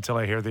to come until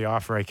I hear the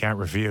offer I can't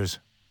refuse.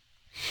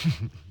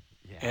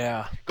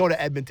 Yeah. Go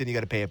to Edmonton, you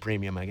got to pay a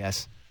premium, I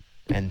guess.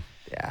 And,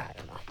 I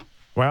don't know.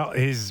 Well,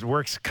 his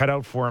work's cut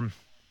out for him.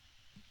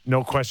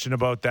 No question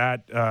about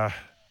that. They're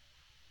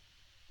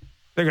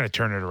going to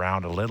turn it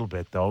around a little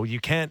bit, though.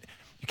 You can't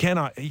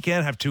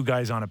have two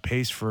guys on a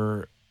pace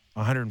for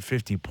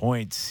 150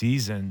 point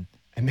season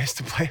and miss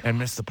the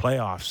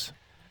playoffs.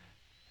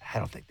 I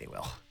don't think they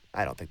will.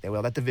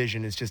 That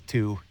division is just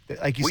too,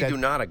 like you said. We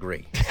do not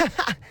agree.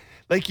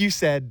 Like you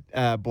said,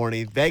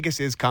 Borny,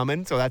 Vegas is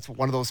coming, so that's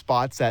one of those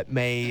spots that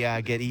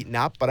may get eaten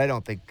up. But I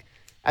don't think,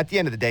 at the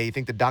end of the day, you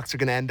think the Ducks are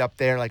going to end up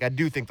there? I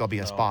do think there'll be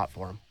a spot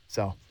for them.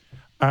 So,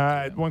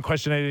 one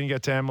question I didn't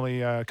get to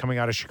Emily coming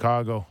out of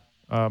Chicago,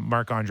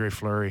 Marc-Andre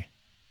Fleury.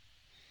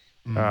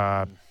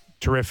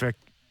 Terrific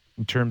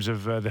in terms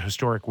of the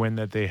historic win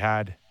that he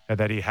had,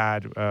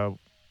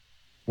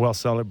 well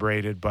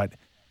celebrated, but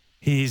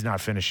he's not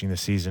finishing the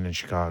season in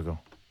Chicago.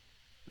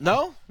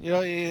 No?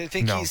 You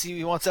think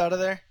he wants out of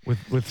there?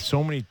 With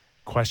so many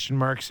question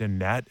marks in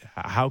net,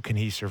 how can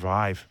he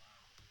survive?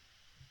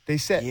 They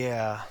said,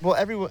 yeah. Well,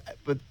 everyone,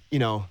 but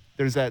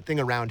there's that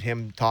thing around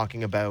him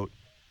talking about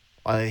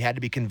he had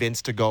to be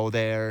convinced to go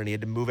there, and he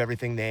had to move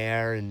everything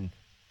there, and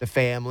the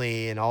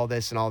family, and all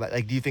this and all that.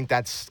 Like, do you think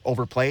that's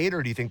overplayed,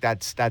 or do you think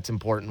that's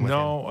important? With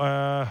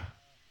him?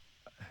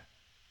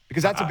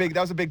 Because that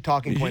was a big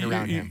talking point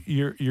around him.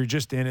 You're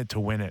just in it to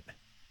win it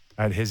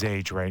at his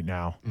age right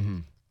now,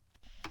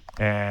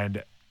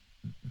 and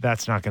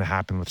that's not going to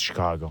happen with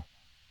Chicago.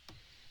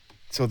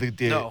 So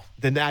the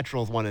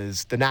natural one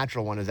is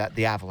at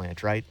the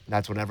Avalanche, right?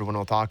 That's what everyone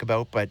will talk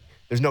about. But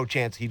there's no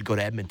chance he'd go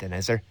to Edmonton,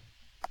 is there?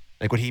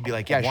 Like, would he be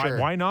like, yeah, sure?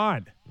 Why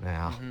not?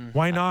 No.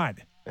 Why not?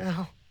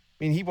 Well,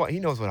 I mean, he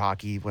knows what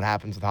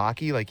happens with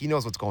hockey. Like, he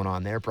knows what's going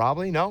on there.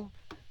 Probably no.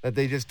 That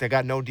they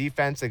got no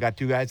defense. They got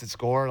two guys that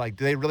score. Like,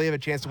 do they really have a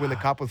chance to win the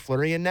cup with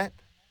Fleury in net?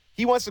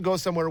 He wants to go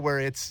somewhere where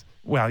it's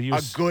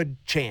a good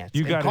chance.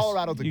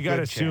 Colorado's a good chance. You got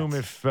to assume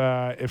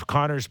if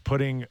Connor's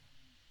putting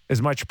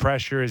as much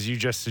pressure as you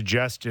just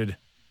suggested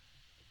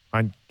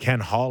on Ken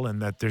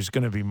Holland, that there's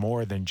going to be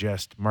more than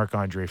just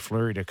Marc-Andre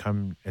Fleury to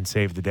come and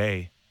save the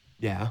day.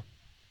 Yeah.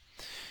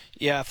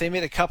 Yeah, if they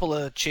made a couple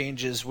of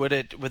changes, would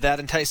that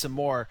entice him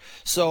more?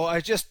 So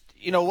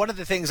one of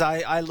the things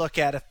I look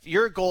at, if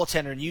you're a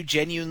goaltender and you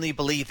genuinely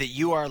believe that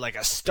you are like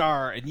a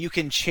star and you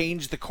can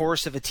change the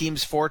course of a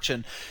team's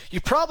fortune,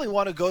 you probably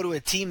want to go to a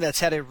team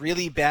that's had a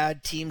really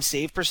bad team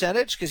save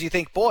percentage, because you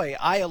think, boy,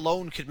 I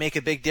alone could make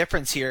a big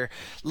difference here.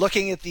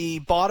 Looking at the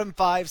bottom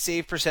 5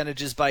 save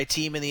percentages by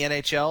team in the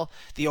NHL,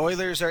 the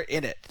Oilers are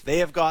in it. They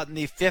have gotten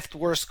the 5th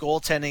worst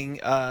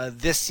goaltending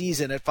this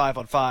season at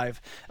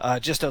 5-on-5,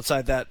 just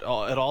outside that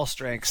at all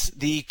strengths.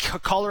 The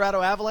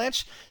Colorado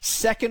Avalanche,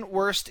 2nd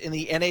worst in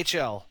the NHL.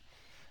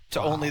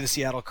 To only the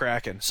Seattle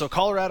Kraken. So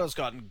Colorado's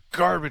gotten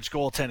garbage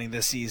goaltending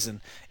this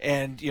season,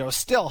 and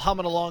still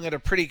humming along at a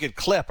pretty good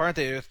clip, aren't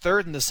they? They're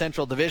 3rd in the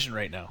Central Division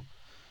right now.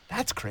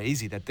 That's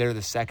crazy that they're the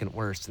 2nd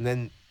worst, and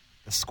then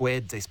the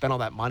Squids, they spent all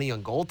that money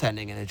on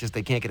goaltending, and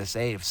they can't get a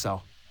save.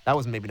 So that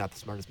was maybe not the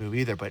smartest move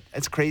either. But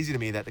it's crazy to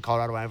me that the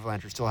Colorado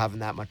Avalanche are still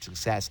having that much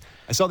success.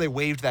 I saw they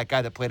waived that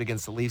guy that played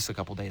against the Leafs a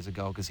couple days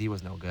ago because he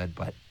was no good,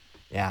 but.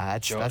 Yeah,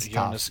 that's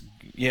tough.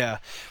 Yeah.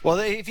 Well,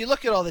 if you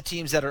look at all the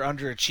teams that are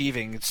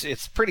underachieving,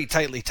 it's pretty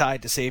tightly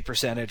tied to save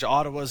percentage.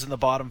 Ottawa's in the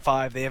bottom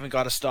 5. They haven't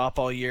got a stop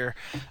all year.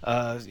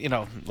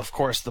 Of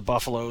course, the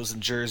Buffaloes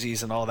and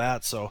Jerseys and all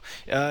that. So,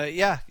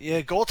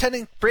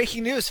 goaltending,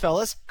 breaking news,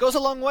 fellas, goes a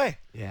long way.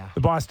 Yeah.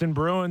 The Boston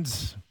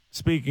Bruins,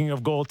 speaking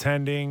of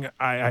goaltending,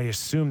 I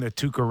assume that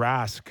Tuukka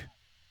Rask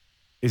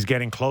is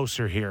getting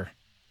closer here.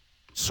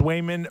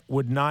 Swayman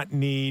would not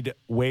need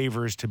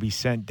waivers to be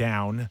sent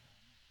down.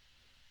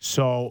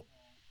 So,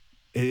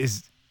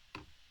 is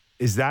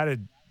that a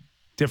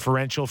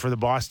differential for the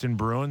Boston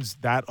Bruins?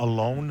 That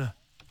alone?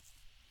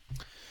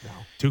 No.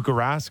 Tuukka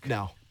Rask?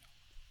 No.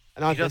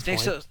 You don't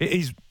think so?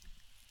 He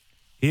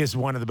is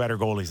one of the better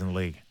goalies in the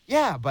league.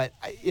 Yeah, but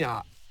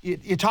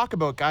you talk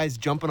about guys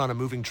jumping on a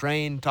moving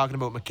train, talking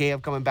about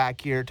Mikheyev coming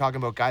back here, talking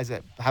about guys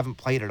that haven't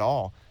played at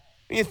all.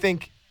 And you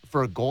think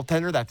for a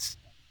goaltender that's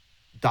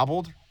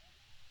doubled,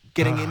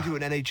 getting into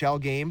an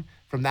NHL game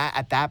from that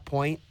at that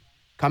point.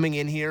 Coming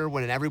in here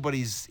when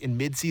everybody's in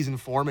mid-season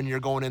form and you're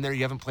going in there,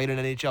 you haven't played an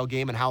NHL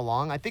game in how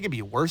long? I think it'd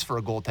be worse for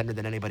a goaltender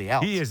than anybody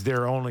else. He is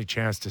their only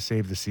chance to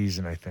save the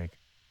season, I think.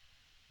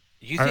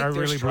 You think they're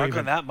really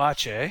struggling that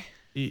much, eh?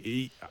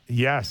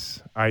 Yes,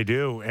 I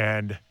do.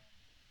 And,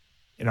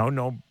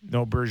 no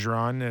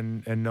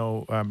Bergeron and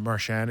no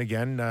Marchand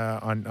again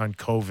on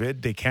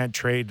COVID. They can't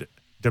trade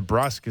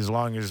DeBrusk as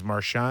long as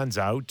Marchand's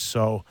out.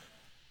 So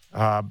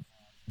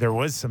there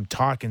was some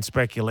talk and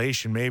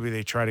speculation. Maybe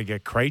they try to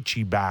get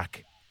Krejci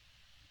back.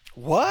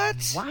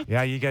 What?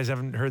 Yeah, you guys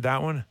haven't heard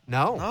that one?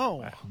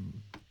 No.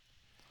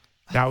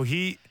 Now,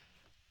 the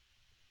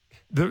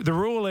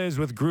rule is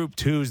with Group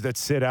 2s that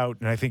sit out,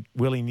 and I think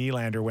Willie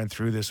Nylander went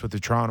through this with the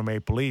Toronto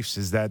Maple Leafs,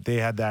 is that they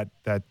had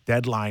that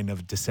deadline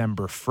of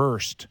December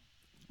 1st.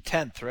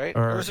 10th, right?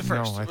 Or was it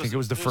first? No, I think it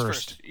was the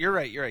first. You're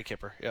right,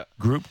 Kipper. Yeah.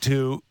 Group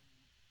 2,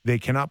 they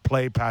cannot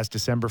play past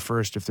December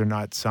 1st if they're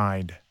not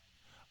signed.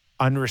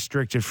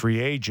 Unrestricted free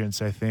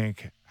agents, I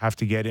think, have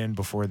to get in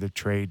before the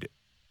trade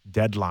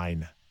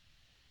deadline.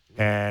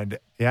 And,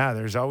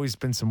 there's always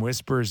been some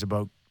whispers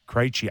about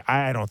Krejci.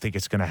 I don't think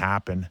it's going to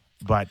happen,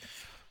 but...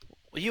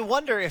 Well, you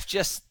wonder if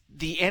just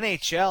the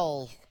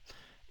NHL,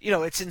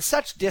 it's in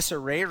such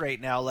disarray right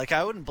now. Like,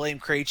 I wouldn't blame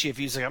Krejci if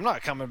he's like, I'm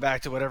not coming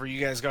back to whatever you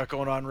guys got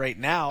going on right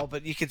now,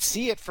 but you could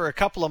see it for a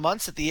couple of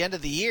months at the end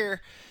of the year.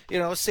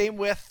 Same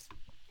with,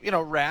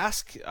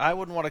 Rask. I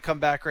wouldn't want to come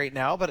back right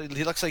now, but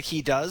he looks like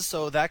he does,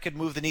 so that could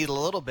move the needle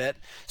a little bit.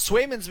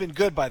 Swayman's been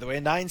good, by the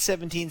way,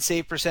 917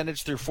 save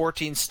percentage through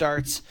 14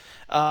 starts.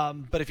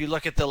 But if you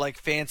look at the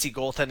fancy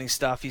goaltending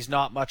stuff, he's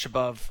not much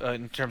above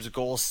in terms of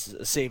goals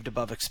saved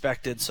above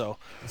expected. So,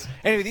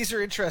 anyway, these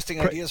are interesting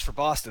ideas for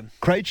Boston.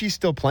 Krejci's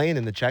still playing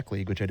in the Czech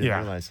League, which I didn't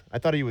realize. I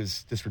thought he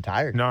was just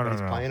retired. No,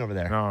 he's playing over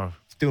there. No,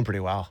 he's doing pretty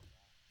well.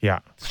 Yeah.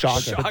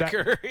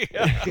 Shocker.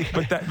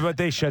 But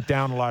they shut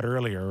down a lot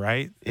earlier,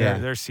 right? Yeah.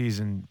 Their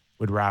season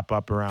would wrap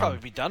up around probably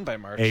be done by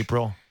March.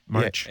 April,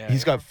 March. Yeah,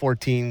 he's got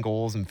 14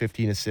 goals and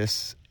 15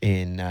 assists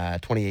in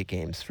 28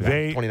 games for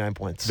that, 29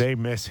 points. They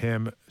miss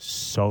him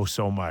so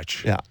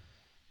much. Yeah,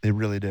 they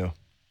really do.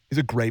 He's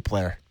a great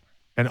player.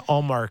 And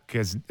Allmark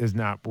has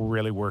not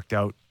really worked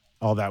out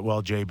all that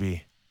well,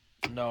 JB.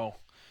 No,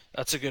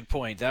 that's a good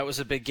point. That was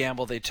a big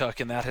gamble they took,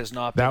 and that has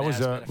not been as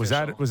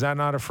beneficial. Was that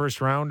not a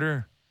first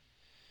rounder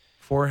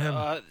for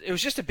him? It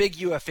was just a big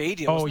UFA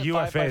deal. Oh, wasn't it?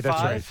 UFA,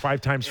 that's right.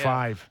 5 times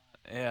 5.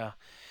 Yeah.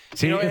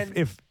 See, You know,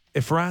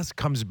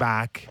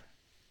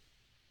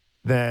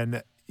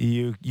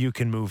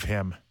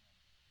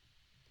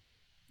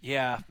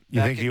 Yeah. You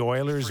that think could the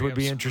Oilers free would up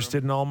be some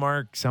interested room. in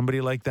Allmark?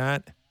 Somebody like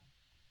that?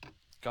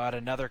 Got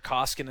another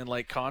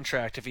Koskinen-like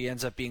contract if he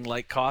ends up being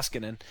like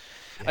Koskinen.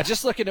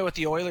 Just looking at what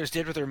the Oilers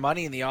did with their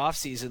money in the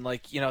offseason,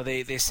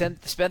 they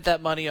spent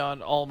that money on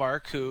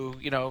Allmark, who,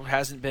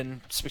 hasn't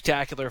been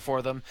spectacular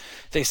for them.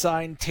 They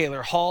signed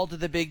Taylor Hall to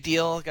the big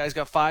deal. The guy's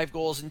got 5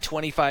 goals in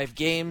 25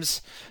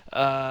 games.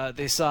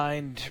 They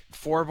signed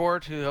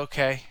Forbort,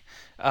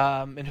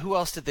 and who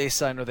else did they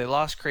sign? Or they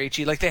lost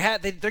Krejci.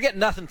 They're getting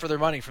nothing for their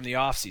money from the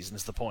offseason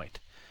is the point.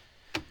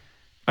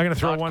 I'm going to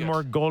throw Not one good.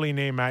 more goalie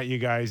name at you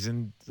guys,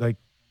 and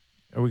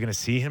are we going to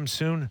see him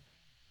soon?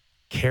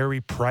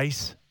 Carey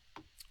Price.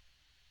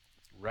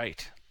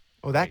 Right.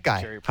 Oh, that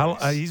guy. Carey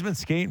Price. He's been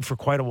skating for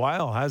quite a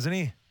while, hasn't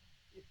he?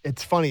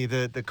 It's funny.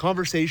 The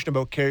conversation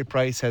about Carey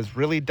Price has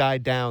really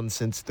died down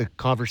since the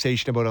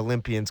conversation about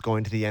Olympians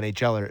going to the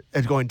NHLers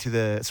going to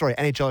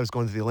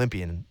the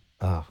Olympian.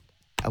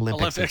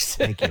 Olympics.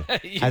 Thank you.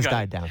 Has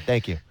died down.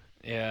 Thank you.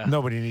 Yeah.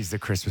 Nobody needs the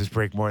Christmas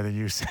break more than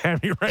you,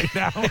 Sammy, right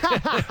now.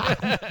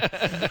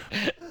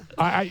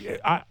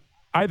 I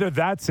either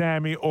that,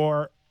 Sammy,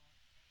 or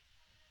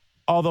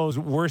all those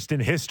worst in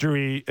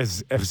history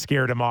have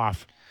scared him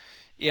off.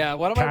 Yeah.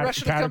 What am I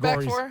rushing to come back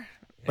categories.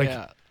 for?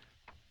 Yeah.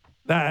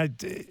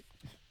 That.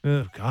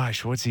 Oh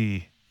gosh, what's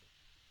he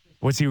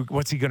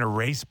going to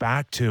race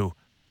back to?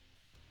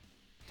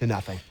 To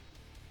nothing.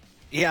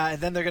 Yeah, and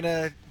then they're going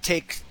to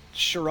take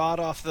Sherrod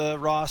off the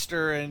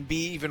roster and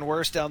be even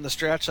worse down the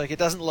stretch. It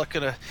doesn't look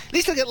going to... At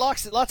least he'll get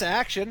lots of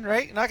action,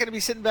 right? You're not going to be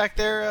sitting back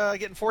there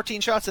getting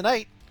 14 shots a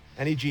night.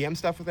 Any GM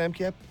stuff with them,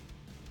 Kip?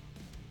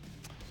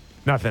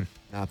 Nothing.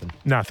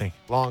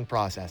 Long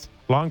process.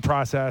 Long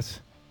process.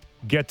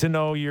 Get to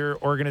know your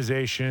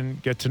organization,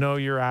 get to know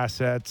your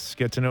assets,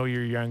 get to know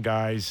your young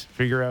guys,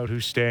 figure out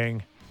who's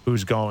staying,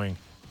 who's going.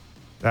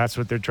 That's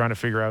what they're trying to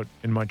figure out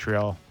in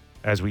Montreal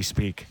as we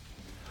speak.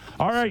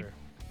 All right. Sure.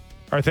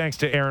 Our thanks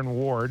to Aaron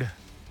Ward,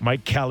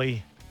 Mike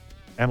Kelly,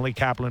 Emily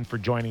Kaplan for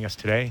joining us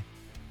today.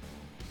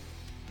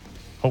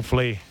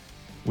 Hopefully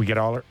we get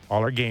all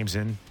our games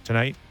in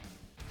tonight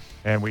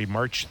and we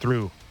march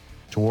through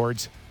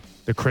towards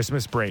the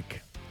Christmas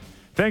break.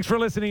 Thanks for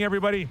listening,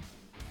 everybody.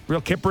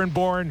 Real Kipper and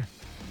Bourne.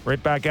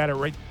 Right back at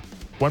it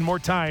one more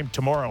time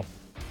tomorrow.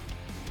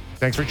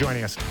 Thanks for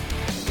joining us.